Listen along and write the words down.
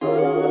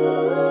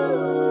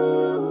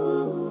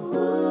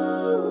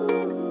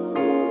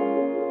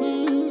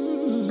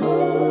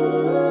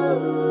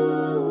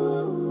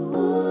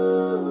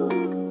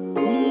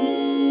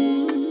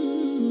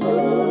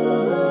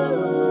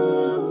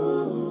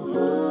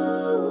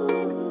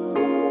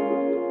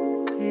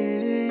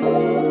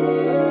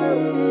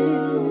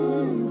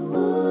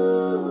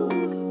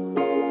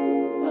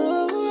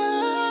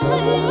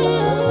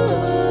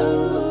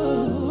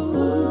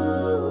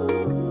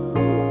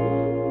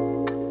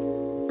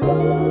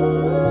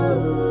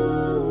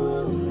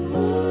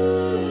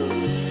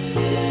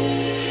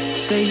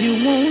Say you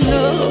want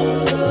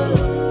love,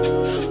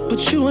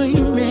 but you ain't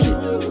ready.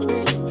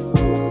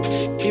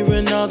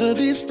 Hearing all of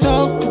this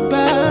talk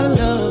about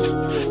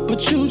love,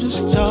 but you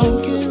just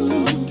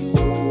talking,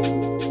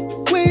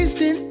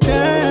 wasting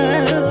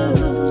time,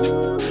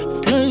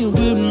 playing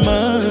with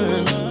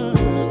mine.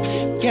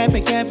 Got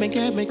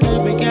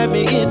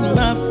me in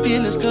my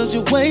feelings, cause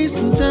you're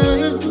wasting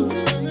time.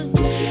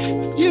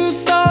 You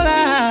thought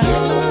I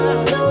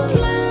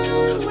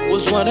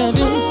was one of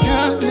them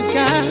kind of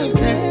guys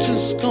that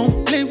just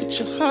gon' play with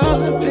your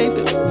heart,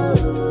 baby.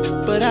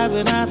 But I've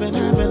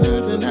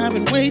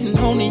been waiting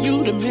on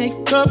you to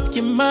make up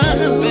your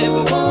mind, baby. You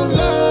want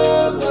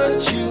love,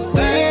 but you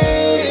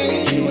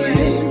ain't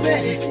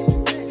ready.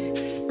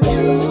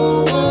 You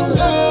want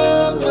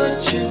love,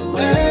 but you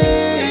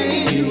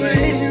ain't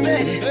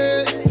ready.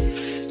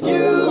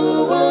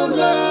 You want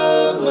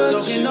love,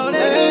 but you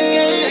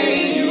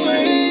ain't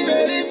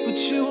ready. But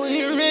you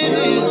ain't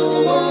ready. You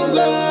want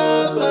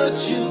love, but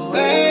you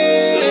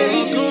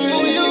ain't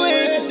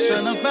ready.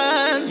 Tryna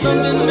find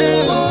something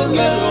else.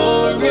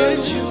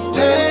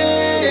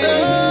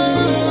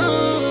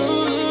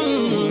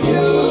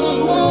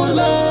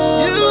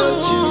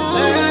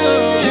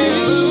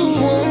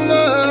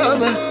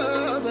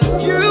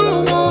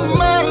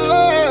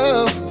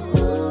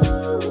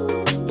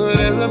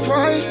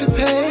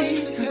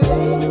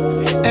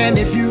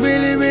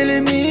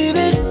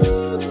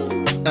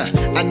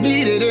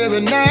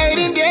 Night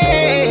and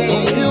day,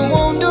 you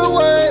on the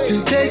way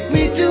to take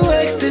me to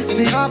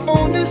ecstasy. Hop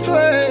on this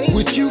plane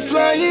with you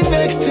flying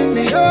next to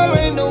me. Girl,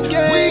 ain't no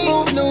game. We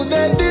both know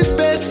that this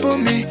best for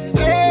me.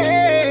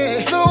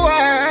 Yeah. So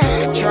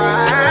I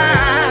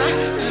try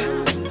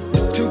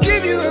to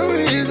give you a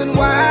reason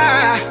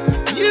why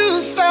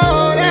you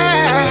thought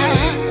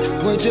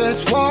I would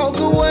just walk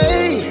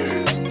away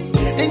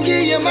and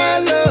give you my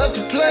love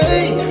to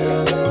play.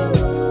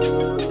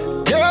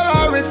 Girl,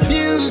 I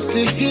refuse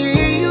to hear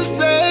you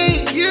say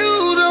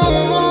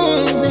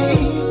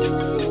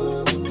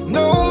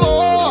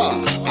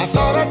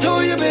I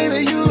told you,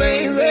 baby, you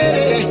ain't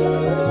ready.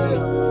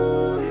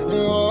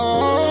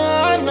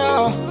 Oh,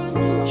 no,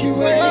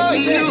 you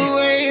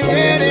ain't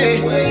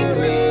ready.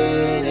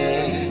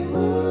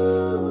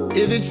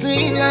 If it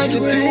seems like it's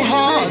too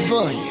hard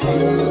for you,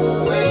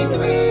 you ain't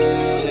ready.